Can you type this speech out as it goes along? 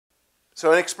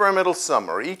So an experimental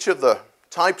summary. Each of the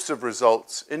types of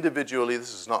results individually,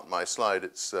 this is not my slide,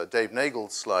 it's Dave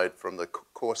Nagel's slide from the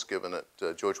course given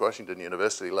at George Washington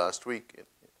University last week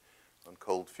on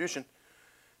cold fusion.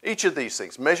 Each of these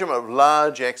things, measurement of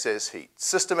large excess heat,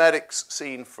 systematics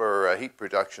seen for heat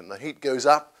production. The heat goes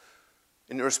up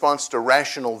in response to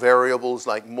rational variables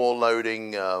like more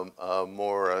loading,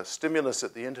 more stimulus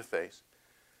at the interface.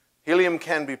 Helium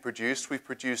can be produced. We've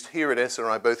produced here at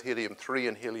SRI both helium-3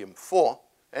 and helium-4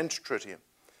 and tritium.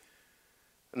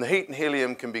 And the heat and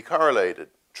helium can be correlated.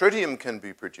 Tritium can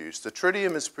be produced. The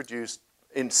tritium is produced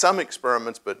in some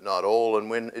experiments, but not all. And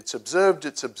when it's observed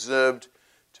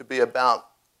to be about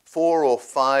 4 or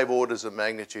 5 orders of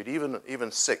magnitude,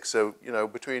 even 6. So, you know,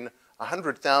 between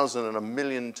 100,000 and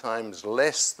 1,000,000 times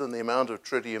less than the amount of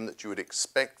tritium that you would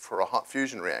expect for a hot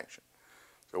fusion reaction.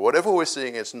 So whatever we're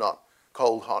seeing is not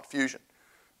cold hot fusion.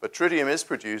 But tritium is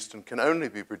produced and can only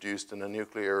be produced in a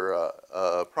nuclear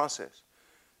process.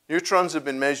 Neutrons have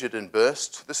been measured in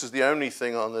bursts. This is the only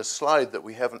thing on this slide that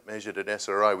we haven't measured at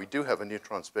SRI. We do have a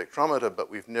neutron spectrometer, but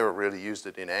we've never really used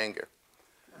it in anger.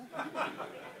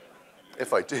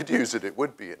 If I did use it, it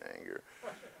would be in anger.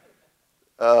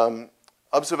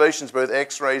 Observations, both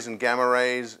X-rays and gamma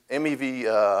rays. MEV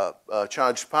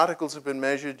charged particles have been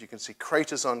measured. You can see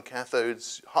craters on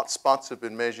cathodes. Hot spots have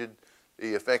been measured.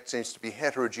 The effect seems to be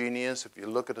heterogeneous. If you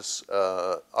look at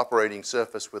an operating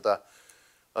surface with a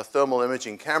thermal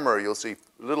imaging camera, you'll see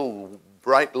little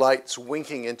bright lights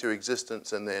winking into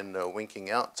existence and then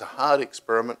winking out. It's a hard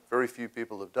experiment. Very few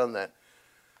people have done that.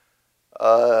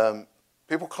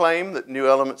 People claim that new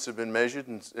elements have been measured,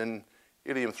 and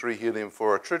helium-3, helium-4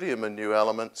 are tritium and new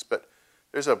elements, but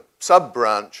there's a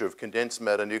sub-branch of condensed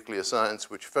matter nuclear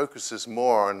science which focuses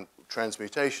more on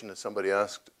transmutation, as somebody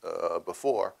asked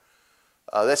before.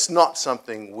 That's not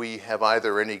something we have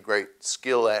either any great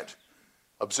skill at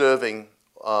observing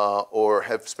or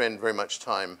have spent very much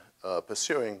time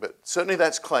pursuing, but certainly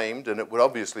that's claimed, and it would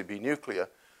obviously be nuclear.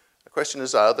 The question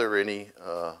is, are there any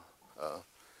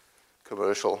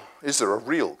is there a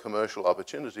real commercial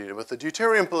opportunity? With the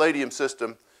deuterium-palladium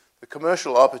system, the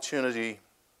commercial opportunity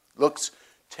looks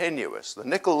tenuous. The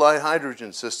nickel light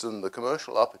hydrogen system, the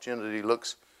commercial opportunity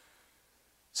looks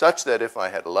such that if I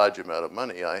had a large amount of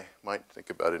money, I might think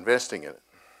about investing in it.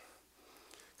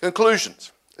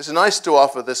 Conclusions. It's nice to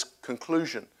offer this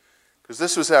conclusion because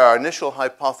this was our initial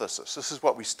hypothesis. This is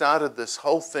what we started this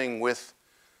whole thing with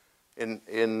in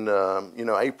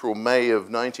April, May of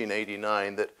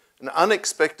 1989, that an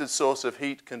unexpected source of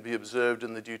heat can be observed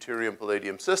in the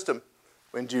deuterium-palladium system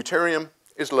when deuterium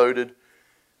is loaded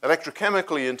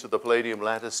electrochemically into the palladium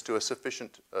lattice to a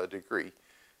sufficient degree.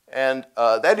 And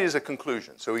that is a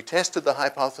conclusion. So we tested the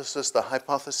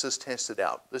hypothesis tested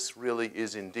out. This really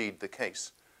is indeed the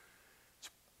case.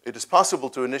 It is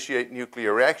possible to initiate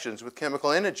nuclear reactions with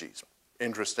chemical energies.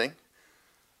 Interesting.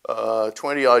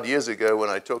 20-odd years ago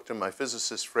when I talked to my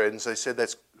physicist friends, they said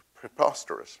that's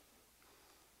preposterous.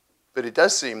 But it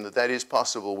does seem that that is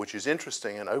possible, which is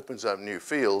interesting and opens up new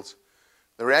fields.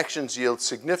 The reactions yield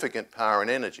significant power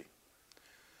and energy.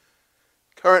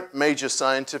 Current major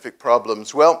scientific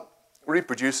problems, well,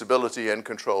 reproducibility and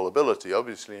controllability.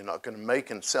 Obviously, you're not going to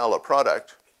make and sell a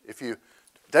product. If you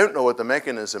don't know what the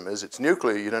mechanism is, it's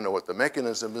nuclear, you don't know what the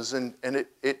mechanism is, and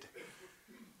it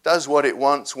does what it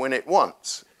wants when it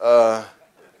wants.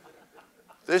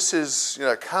 This is,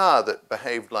 a car that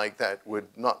behaved like that would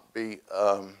not be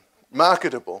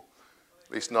marketable,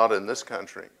 at least not in this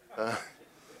country.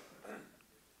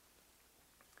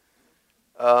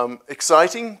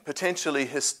 Exciting, potentially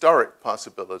historic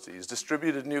possibilities.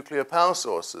 Distributed nuclear power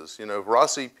sources. If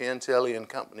Rossi, Piantelli, and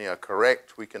company are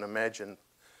correct, we can imagine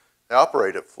they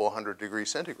operate at 400 degrees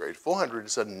centigrade. 400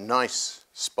 is a nice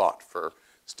spot for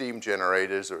steam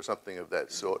generators or something of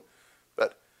that sort.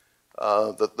 But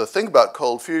the thing about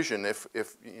cold fusion,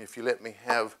 if you let me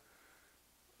have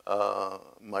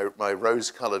my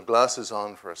rose-colored glasses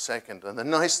on for a second, and the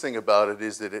nice thing about it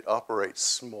is that it operates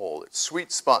small. Its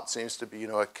sweet spot seems to be,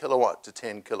 a kilowatt to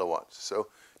 10 kilowatts. So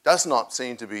it does not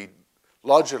seem to be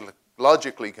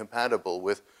logically compatible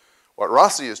with what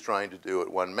Rossi is trying to do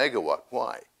at 1 megawatt.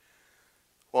 Why?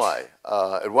 Why?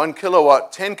 At 1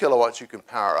 kilowatt, 10 kilowatts, you can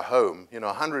power a home.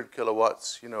 100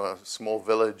 kilowatts, a small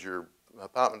village or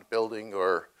apartment building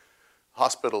or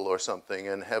hospital or something,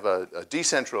 and have a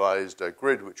decentralized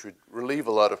grid which would relieve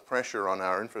a lot of pressure on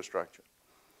our infrastructure.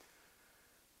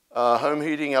 Home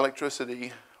heating,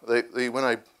 electricity. When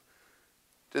I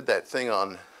did that thing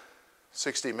on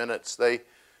 60 Minutes, they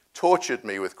tortured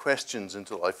me with questions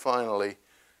until I finally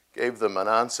gave them an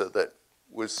answer that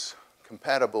was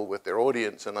compatible with their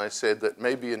audience, and I said that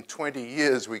maybe in 20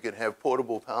 years we could have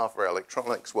portable power for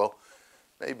electronics. Well,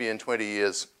 maybe in 20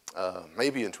 years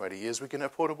we can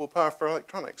have portable power for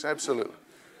electronics, absolutely.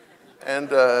 And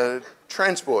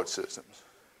transport systems.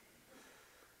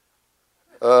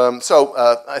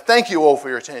 I thank you all for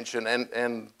your attention,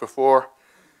 and before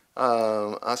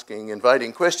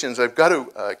inviting questions, I've got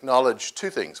to acknowledge two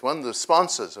things. One, the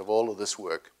sponsors of all of this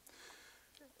work.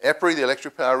 EPRI, the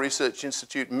Electric Power Research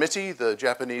Institute, MITI, the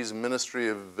Japanese Ministry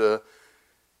of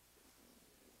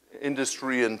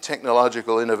Industry and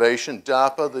Technological Innovation,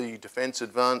 DARPA, the Defense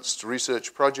Advanced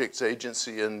Research Projects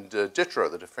Agency, and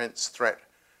DITRA, the Defense Threat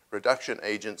Reduction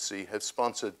Agency, have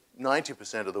sponsored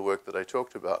 90% of the work that I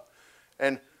talked about.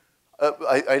 And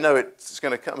I know it's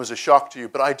going to come as a shock to you,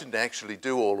 but I didn't actually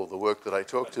do all of the work that I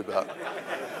talked about.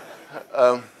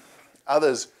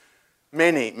 Others,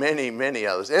 many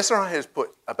others. SRI has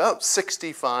put about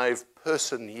 65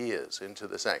 person-years into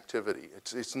this activity.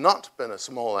 It's not been a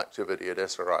small activity at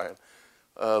SRI.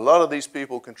 A lot of these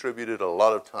people contributed a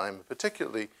lot of time,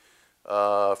 particularly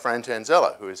Fran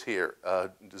Tanzella, who is here,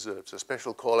 deserves a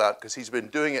special call out because he's been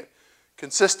doing it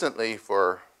consistently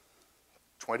for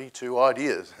 22 odd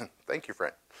years. Thank you,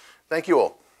 Fran. Thank you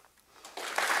all.